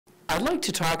I'd like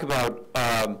to talk about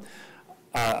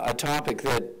a topic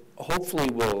that hopefully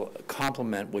will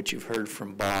complement what you've heard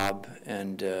from Bob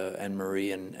and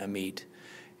Marie and Amit.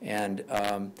 And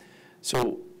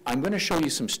so I'm going to show you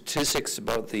some statistics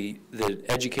about the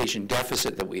education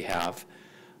deficit that we have.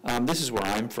 This is where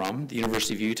I'm from, the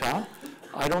University of Utah.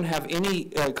 I don't have any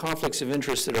conflicts of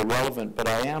interest that are relevant, but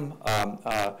I am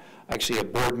actually a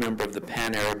board member of the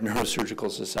Pan-Arab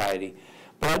Neurosurgical Society.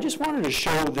 But I just wanted to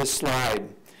show this slide,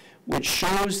 which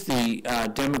shows the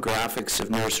demographics of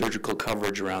neurosurgical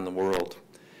coverage around the world.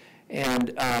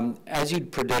 And as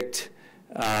you'd predict,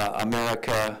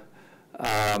 America,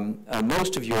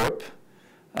 most of Europe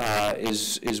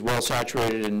is well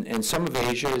saturated, and some of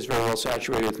Asia is very well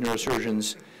saturated with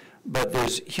neurosurgeons, but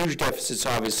there's huge deficits,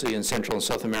 obviously, in Central and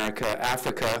South America,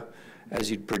 Africa, as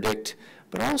you'd predict,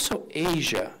 but also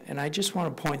Asia. And I just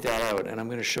want to point that out, and I'm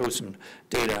going to show some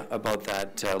data about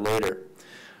that later.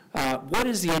 What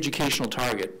is the educational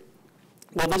target?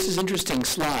 Well, this is an interesting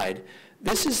slide.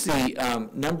 This is the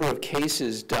number of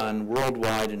cases done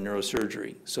worldwide in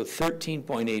neurosurgery, so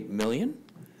 13.8 million.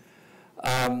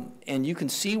 And you can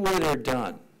see where they're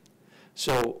done.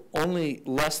 So only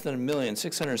less than 1 million,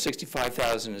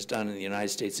 665,000 is done in the United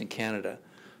States and Canada.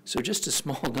 So just a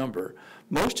small number.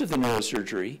 Most of the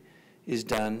neurosurgery is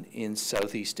done in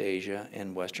Southeast Asia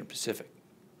and Western Pacific.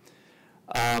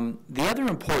 The other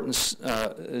important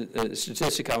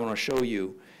statistic I want to show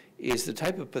you is the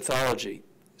type of pathology.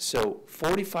 So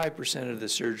 45% of the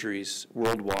surgeries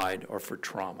worldwide are for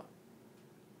trauma,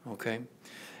 okay?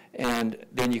 And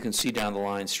then you can see down the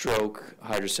line stroke,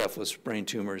 hydrocephalus, brain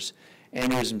tumors,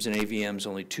 aneurysms and AVMs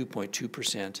only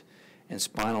 2.2%, and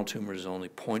spinal tumors only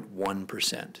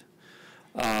 0.1%,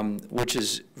 which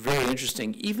is very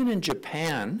interesting. Even in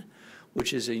Japan,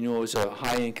 which is is a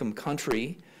high-income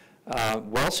country,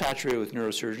 well saturated with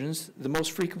neurosurgeons, the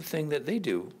most frequent thing that they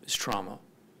do is trauma.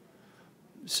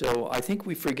 So I think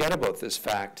we forget about this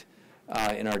fact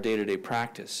in our day-to-day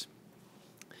practice.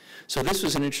 So this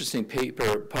was an interesting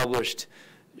paper published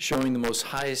showing the most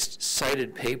highest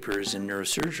cited papers in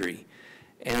neurosurgery.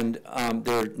 And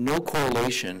there's no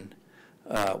correlation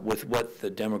with what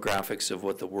the demographics of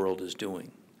what the world is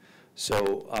doing.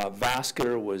 So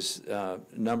vascular was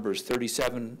numbers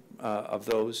 37 of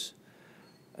those,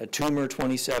 a tumor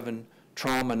 27,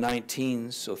 trauma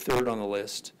 19, so third on the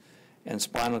list, and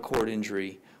spinal cord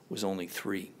injury was only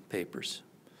 3 papers.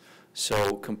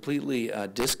 So completely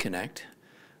disconnect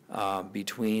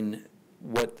between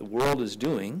what the world is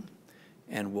doing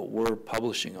and what we're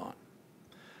publishing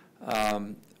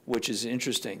on, which is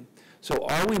interesting. So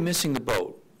are we missing the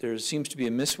boat? There seems to be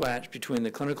a mismatch between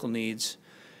the clinical needs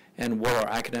and what our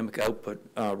academic output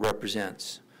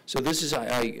represents. So this is,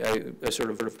 I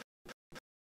sort of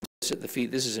at the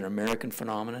feet, this is an American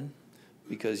phenomenon,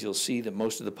 because you'll see that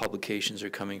most of the publications are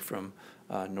coming from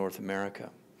North America.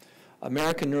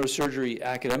 American neurosurgery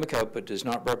academic output does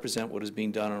not represent what is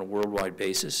being done on a worldwide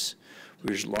basis.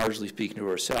 We're largely speaking to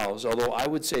ourselves, although I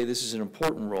would say this is an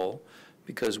important role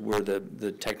because we're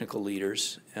the technical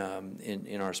leaders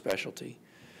in our specialty.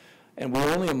 And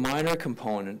we're only a minor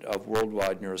component of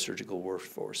worldwide neurosurgical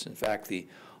workforce. In fact, the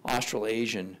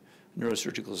Australasian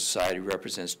Neurosurgical Society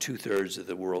represents 2/3 of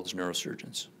the world's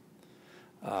neurosurgeons.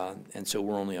 And so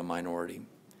we're only a minority.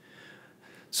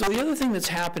 So the other thing that's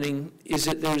happening is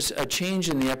that there's a change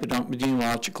in the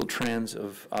epidemiological trends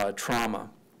of trauma.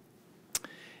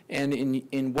 And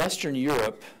in Western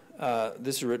Europe,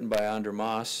 this is written by Ander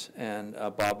Maas and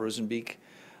Bob Rosenbeek,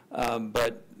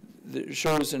 but it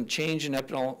shows a change in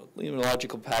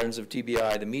epidemiological patterns of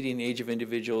TBI. The median age of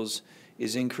individuals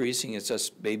is increasing. It's us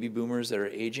baby boomers that are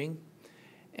aging.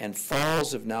 And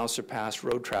falls have now surpassed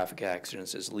road traffic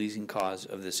accidents as leading cause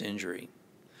of this injury.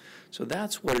 So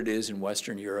that's what it is in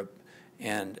Western Europe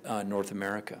and North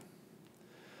America.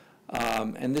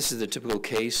 And this is the typical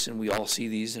case, and we all see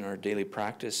these in our daily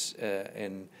practice,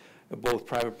 in both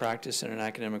private practice and an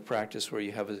academic practice, where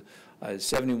you have a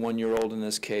 71-year-old in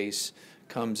this case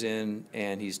comes in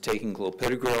and he's taking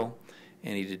clopidogrel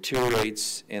and he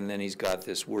deteriorates, and then he's got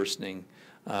this worsening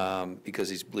because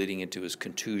he's bleeding into his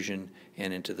contusion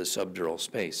and into the subdural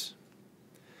space.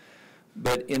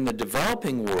 But in the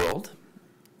developing world,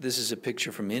 this is a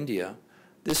picture from India,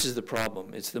 this is the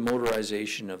problem. It's the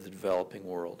motorization of the developing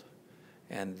world.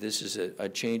 And this is a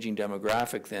changing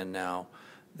demographic then now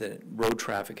that road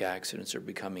traffic accidents are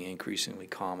becoming increasingly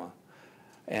common.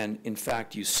 And in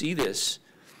fact, you see this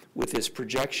with this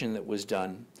projection that was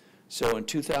done. So in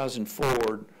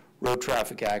 2004, road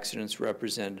traffic accidents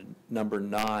represented number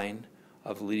 9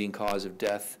 of the leading cause of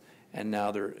death, and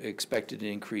now they're expected to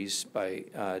increase by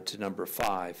to number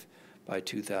 5 by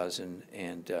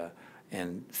 2010.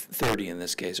 2030 in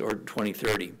this case, or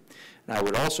 2030. And I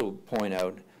would also point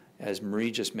out, as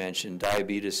Marie just mentioned,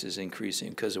 diabetes is increasing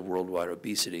because of worldwide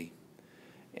obesity.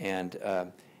 And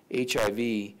HIV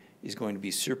is going to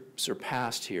be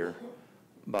surpassed here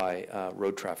by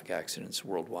road traffic accidents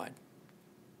worldwide.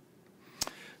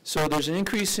 So there's an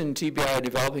increase in TBI in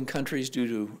developing countries due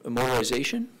to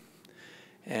immobilization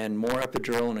and more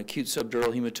epidural and acute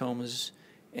subdural hematomas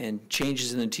and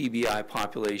changes in the TBI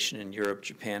population in Europe,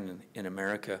 Japan, and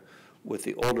America with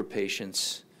the older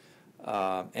patients,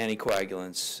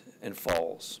 anticoagulants, and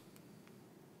falls.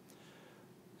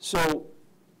 So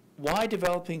why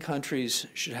developing countries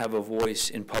should have a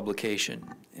voice in publication?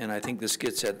 And I think this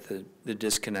gets at the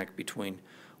disconnect between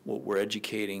what we're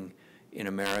educating in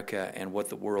America and what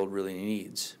the world really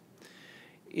needs.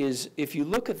 Is if you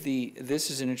look at this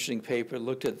is an interesting paper,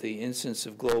 looked at the incidence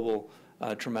of global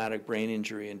traumatic brain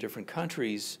injury in different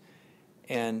countries,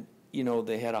 and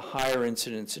they had a higher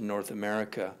incidence in North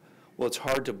America. Well, it's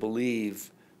hard to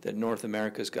believe that North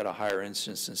America's got a higher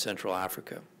incidence than Central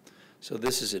Africa. So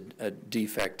this is a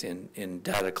defect in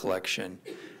data collection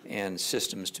and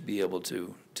systems to be able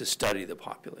to study the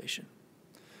population.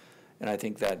 And I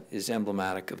think that is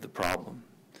emblematic of the problem.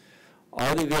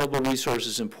 Are the available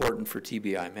resources important for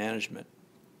TBI management?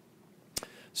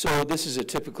 So this is a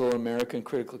typical American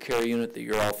critical care unit that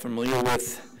you're all familiar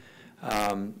with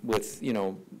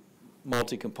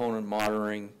multi-component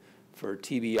monitoring for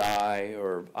TBI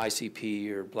or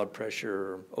ICP or blood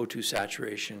pressure or O2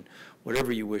 saturation,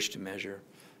 whatever you wish to measure.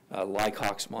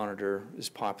 Lycox monitor is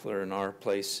popular in our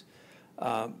place.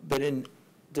 But in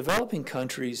developing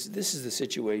countries, this is the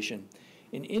situation.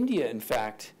 In India, in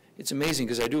fact, it's amazing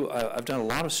because I've done a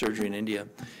lot of surgery in India,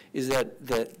 is that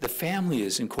the family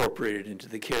is incorporated into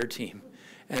the care team.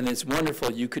 And it's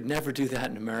wonderful. You could never do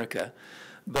that in America.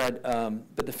 But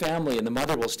the family and the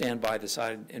mother will stand by the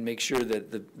side and make sure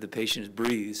that the patient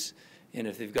breathes. And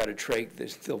if they've got a trach,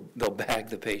 they'll bag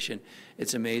the patient.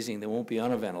 It's amazing. They won't be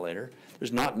on a ventilator.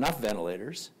 There's not enough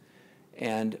ventilators.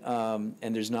 And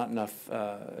there's not enough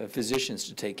physicians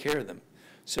to take care of them.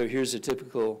 So here's a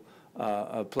typical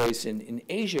place in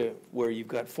Asia where you've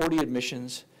got 40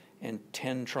 admissions and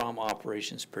 10 trauma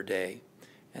operations per day.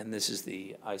 And this is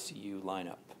the ICU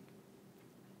lineup.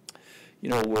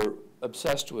 We're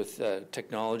obsessed with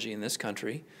technology in this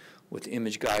country, with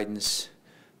image guidance,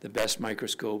 the best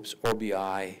microscopes,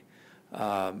 ORBI,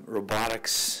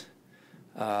 robotics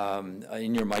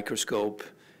in your microscope,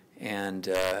 and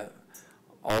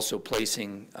also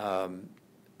placing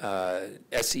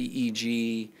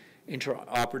SEEG,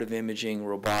 intraoperative imaging,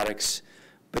 robotics.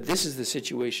 But this is the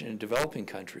situation in developing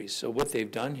countries. So what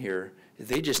they've done here is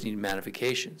they just need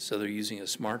magnification. So they're using a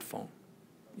smartphone,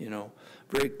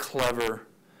 very clever,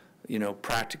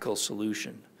 practical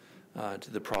solution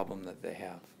to the problem that they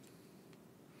have.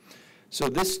 So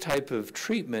this type of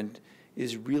treatment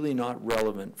is really not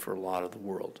relevant for a lot of the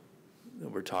world that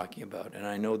we're talking about. And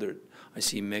I know that I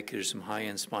see Mick, there's some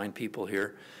high-end spine people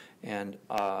here, and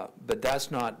but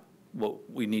that's not what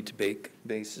we need to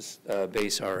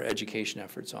base our education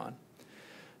efforts on.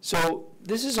 So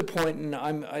this is a point, and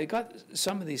I got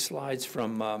some of these slides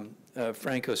from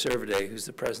Franco Cervide, who's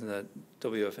the president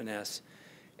of WFNS,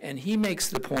 and he makes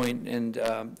the point, and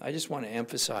I just want to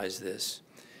emphasize this,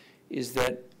 is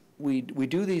that we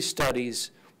do these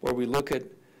studies where we look at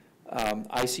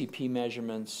ICP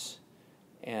measurements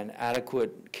and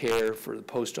adequate care for the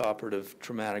postoperative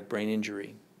traumatic brain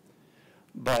injury.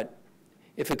 But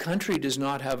if a country does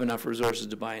not have enough resources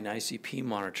to buy an ICP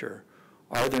monitor,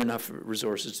 are there enough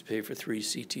resources to pay for 3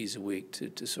 CTs a week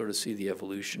to sort of see the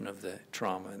evolution of the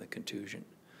trauma and the contusion?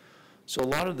 So a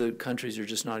lot of the countries are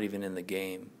just not even in the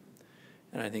game,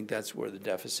 and I think that's where the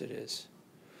deficit is.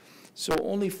 So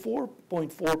only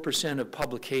 4.4% of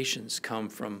publications come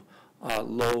from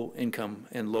low-income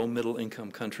and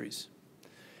low-middle-income countries.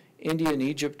 India and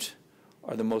Egypt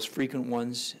are the most frequent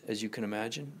ones, as you can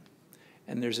imagine,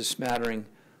 and there's a smattering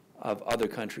of other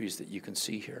countries that you can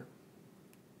see here.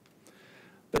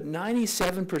 But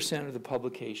 97% of the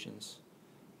publications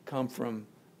come from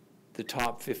the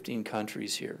top 15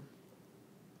 countries here.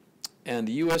 And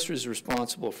the U.S. is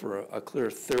responsible for a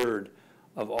clear third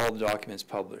of all the documents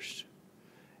published,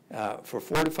 for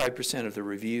 45% of the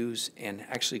reviews, and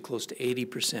actually close to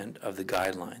 80% of the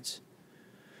guidelines.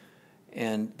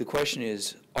 And the question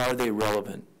is, are they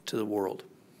relevant to the world?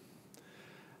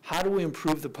 How do we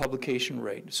improve the publication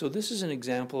rate? So this is an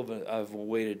example of a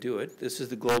way to do it. This is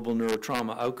the Global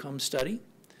Neurotrauma Outcome Study,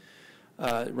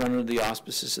 run under the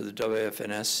auspices of the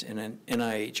WFNS and an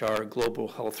NIHR Global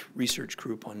Health Research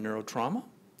Group on Neurotrauma.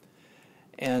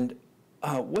 And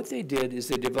what they did is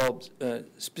they developed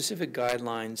specific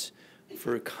guidelines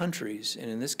for countries, and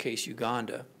in this case,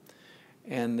 Uganda,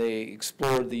 and they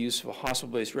explored the use of a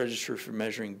hospital-based register for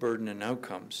measuring burden and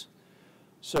outcomes.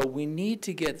 So we need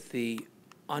to get the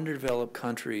underdeveloped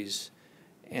countries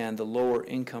and the lower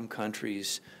income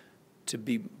countries to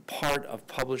be part of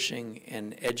publishing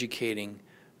and educating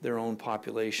their own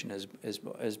population,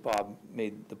 as Bob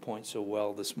made the point so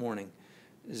well this morning,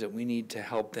 is that we need to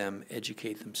help them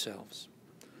educate themselves.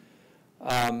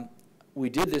 We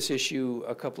did this issue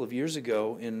a couple of years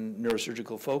ago in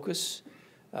Neurosurgical Focus.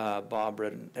 Bob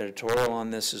read an editorial on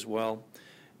this as well,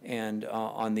 and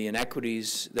on the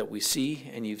inequities that we see,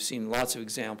 and you've seen lots of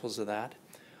examples of that.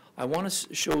 I want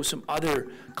to show some other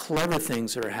clever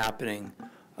things that are happening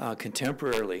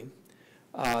contemporarily.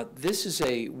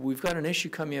 We've got an issue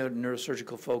coming out in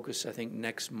Neurosurgical Focus, I think,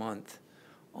 next month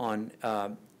on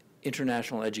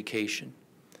international education.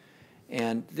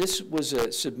 And this was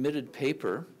a submitted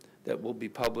paper that will be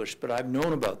published, but I've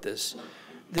known about this.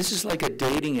 This is like a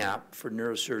dating app for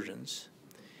neurosurgeons,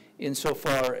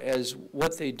 insofar as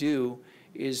what they do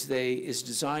is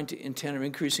designed to intend on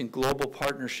increasing global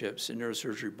partnerships in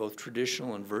neurosurgery, both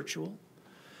traditional and virtual.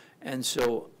 And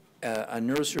so a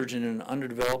neurosurgeon in an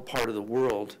underdeveloped part of the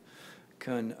world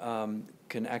can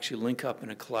actually link up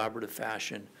in a collaborative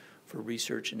fashion for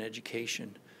research and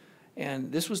education.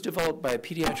 And this was developed by a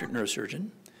pediatric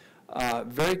neurosurgeon,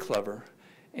 very clever,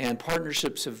 and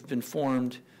partnerships have been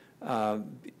formed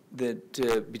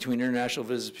between international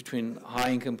visits between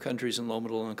high-income countries and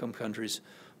low-middle-income countries,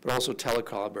 but also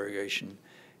telecollaboration.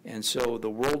 And so the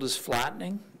world is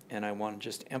flattening, and I want to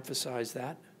just emphasize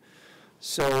that.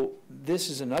 So this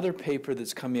is another paper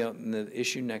that's coming out in the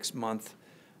issue next month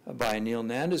by Neil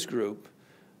Nanda's group,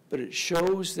 but it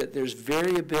shows that there's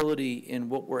variability in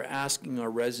what we're asking our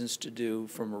residents to do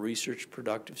from a research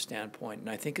productive standpoint. And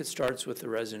I think it starts with the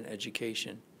resident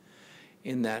education,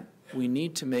 in that we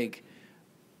need to make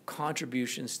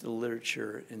contributions to the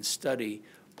literature and study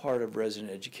part of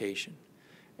resident education.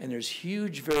 And there's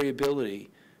huge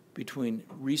variability between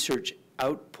research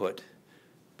output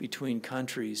between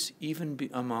countries, even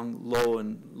among low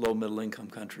and low-middle income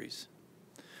countries.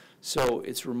 So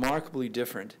it's remarkably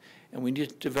different, and we need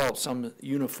to develop some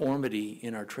uniformity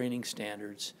in our training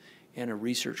standards and a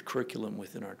research curriculum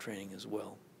within our training as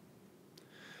well.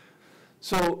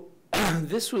 So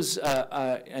this was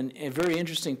a very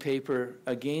interesting paper,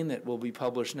 again, that will be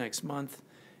published next month,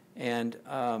 and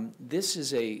this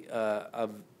is a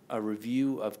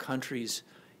review of countries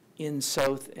in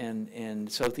South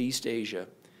and Southeast Asia.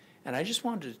 And I just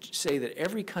wanted to say that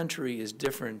every country is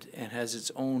different and has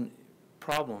its own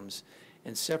problems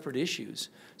and separate issues.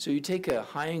 So you take a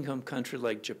high-income country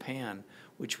like Japan,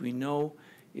 which we know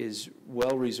is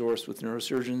well-resourced with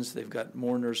neurosurgeons. They've got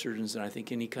more neurosurgeons than I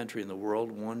think any country in the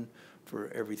world, one for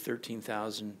every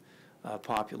 13,000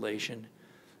 population.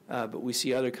 But we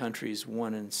see other countries,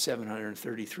 one in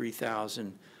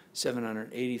 733,000,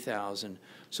 780,000.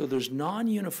 So there's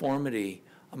non-uniformity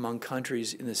among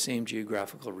countries in the same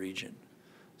geographical region.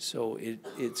 So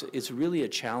it's really a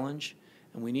challenge,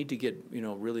 and we need to get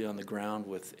really on the ground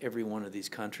with every one of these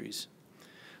countries.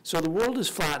 So the world is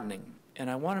flattening, and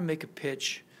I want to make a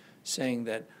pitch saying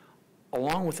that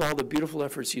along with all the beautiful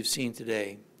efforts you've seen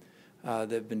today that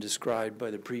have been described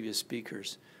by the previous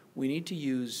speakers, we need to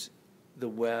use the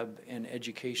web and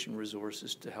education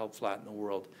resources to help flatten the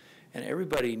world. And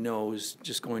everybody knows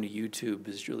just going to YouTube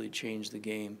has really changed the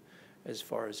game as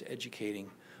far as educating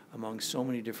among so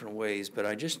many different ways. But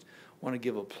I just want to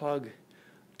give a plug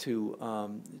to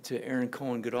Aaron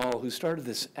Cohen-Goodall, who started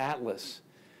this atlas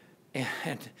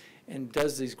and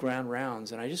does these grand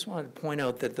rounds. And I just wanted to point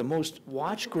out that the most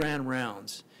watched grand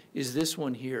rounds is this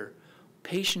one here,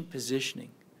 patient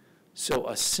positioning. So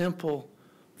a simple,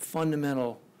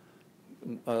 fundamental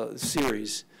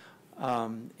series.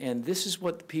 And this is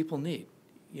what the people need.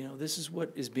 This is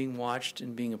what is being watched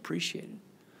and being appreciated.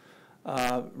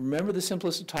 Remember the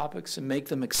simplest of topics and make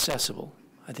them accessible.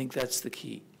 I think that's the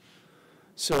key.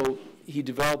 So he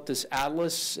developed this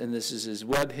atlas, and this is his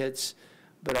web hits,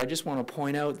 but I just want to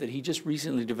point out that he just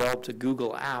recently developed a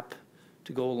Google app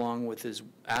to go along with his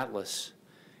atlas,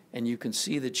 and you can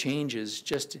see the changes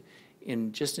just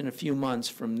in a few months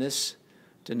from this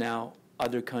to now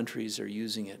other countries are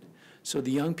using it. So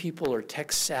the young people are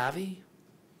tech savvy,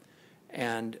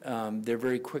 and they're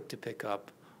very quick to pick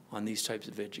up on these types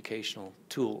of educational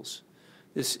tools.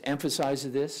 This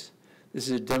emphasizes this. This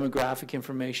is demographic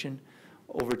information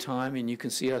over time, and you can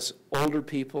see us older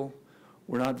people,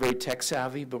 we're not very tech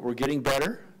savvy, but we're getting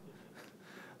better.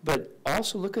 But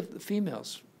also look at the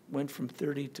females, went from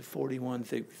 30 to 41.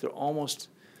 They're almost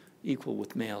equal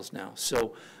with males now.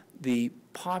 So the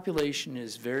population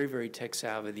is very, very tech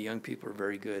savvy. The young people are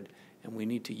very good, and we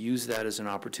need to use that as an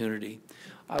opportunity.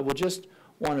 I will just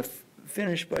want to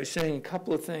finish by saying a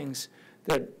couple of things,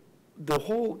 that the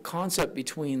whole concept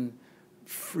between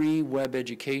free web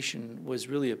education was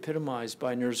really epitomized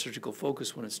by Neurosurgical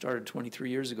Focus when it started 23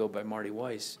 years ago by Marty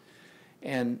Weiss.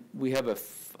 And we have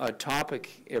a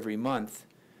topic every month,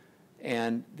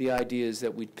 and the idea is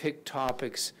that we pick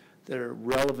topics that are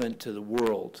relevant to the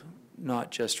world,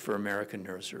 not just for American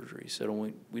neurosurgery.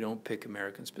 So we don't pick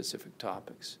American-specific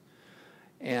topics.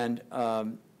 And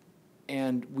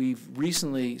we've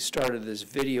recently started this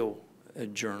video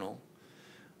journal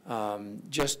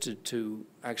just to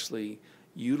actually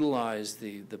utilize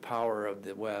the power of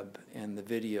the web and the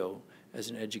video as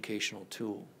an educational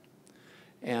tool.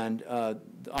 And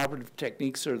the operative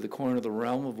techniques are the corner of the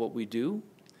realm of what we do.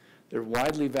 They're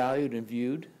widely valued and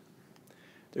viewed.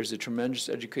 There's a tremendous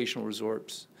educational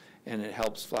resource, and it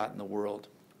helps flatten the world.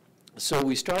 So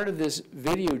we started this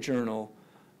video journal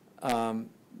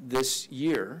this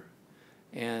year,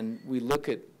 and we look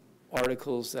at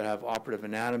articles that have operative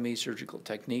anatomy, surgical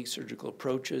techniques, surgical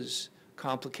approaches,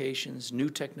 complications, new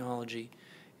technology,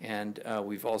 and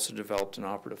we've also developed an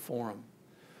operative forum.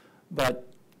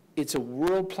 But it's a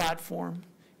world platform,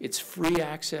 it's free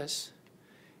access,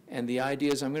 and the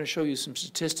idea is, I'm going to show you some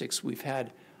statistics. We've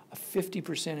had a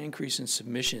 50% increase in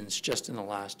submissions just in the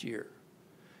last year.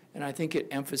 And I think it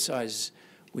emphasizes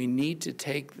we need to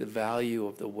take the value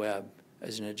of the web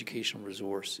as an educational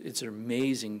resource. It's an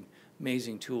amazing,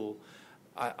 amazing tool.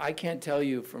 I can't tell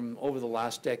you from over the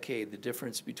last decade the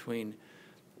difference between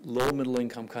low middle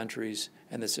income countries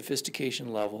and the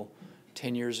sophistication level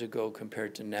 10 years ago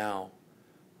compared to now.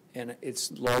 And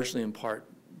it's largely in part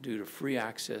due to free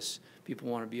access. People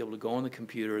want to be able to go on the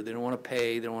computer. They don't want to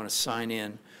pay. They don't want to sign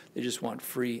in. They just want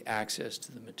free access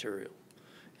to the material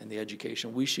and the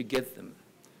education. We should get them.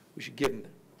 We should give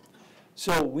them.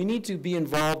 So we need to be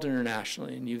involved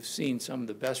internationally, and you've seen some of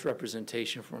the best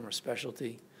representation from our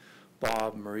specialty,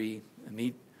 Bob, Marie,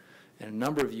 Amit, and a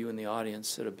number of you in the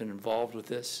audience that have been involved with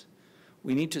this.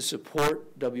 We need to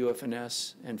support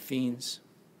WFNS and FEANS.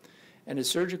 And as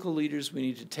surgical leaders, we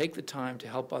need to take the time to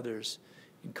help others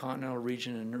in continental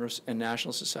region and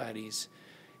national societies.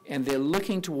 And they're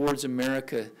looking towards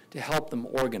America to help them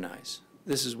organize.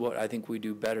 This is what I think we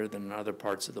do better than in other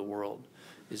parts of the world,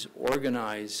 is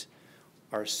organize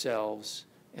ourselves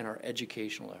and our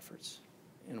educational efforts.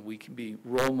 And we can be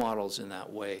role models in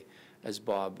that way, as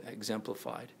Bob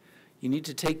exemplified. You need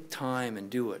to take time and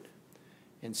do it,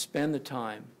 and spend the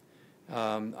time.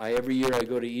 Every year I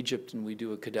go to Egypt and we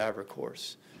do a cadaver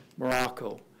course.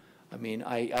 Morocco. I mean,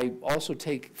 I also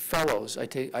take fellows. I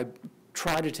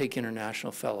try to take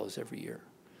international fellows every year,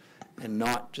 and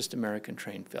not just American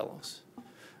trained fellows,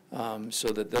 so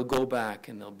that they'll go back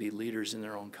and they'll be leaders in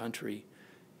their own country,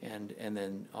 and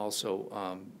then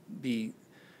also be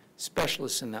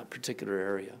specialists in that particular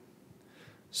area.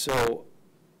 So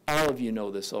all of you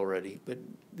know this already, but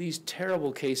these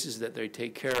terrible cases that they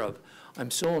take care of,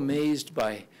 I'm so amazed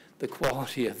by the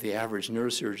quality of the average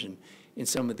neurosurgeon in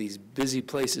some of these busy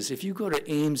places. If you go to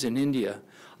AIMS in India,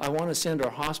 I want to send our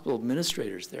hospital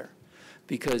administrators there,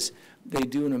 because they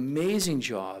do an amazing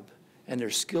job, and they're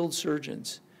skilled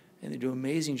surgeons, and they do an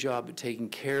amazing job at taking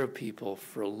care of people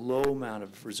for a low amount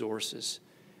of resources.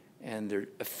 And they're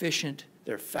efficient,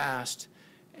 they're fast,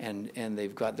 and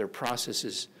they've got their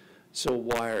processes so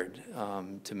wired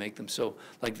to make them so,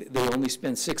 like, they only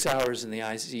spend 6 hours in the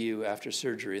ICU after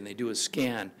surgery, and they do a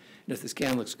scan, and if the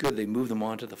scan looks good, they move them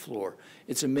onto the floor.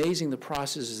 It's amazing the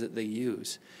processes that they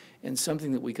use, and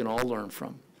something that we can all learn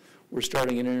from. We're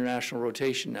starting an international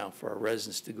rotation now for our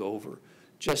residents to go over,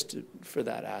 just for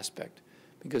that aspect,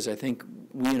 because I think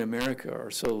we in America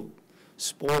are so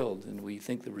spoiled, and we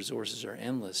think the resources are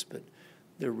endless, but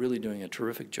they're really doing a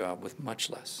terrific job with much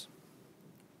less.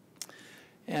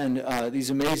 And these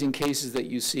amazing cases that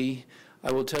you see,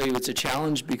 I will tell you it's a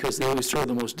challenge, because they always throw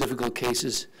the most difficult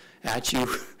cases at you,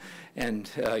 and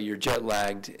you're jet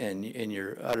lagged and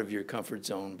you're out of your comfort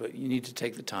zone, but you need to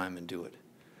take the time and do it.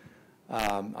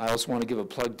 I also want to give a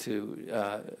plug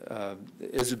to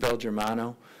Isabel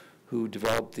Germano, who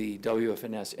developed the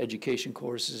WFNS education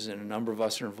courses, and a number of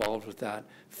us are involved with that.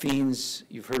 FEANS,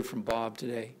 you've heard from Bob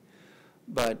today,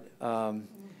 but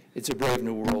it's a brave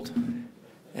new world,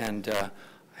 and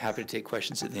happy to take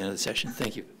questions at the end of the session.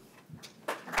 Thank you.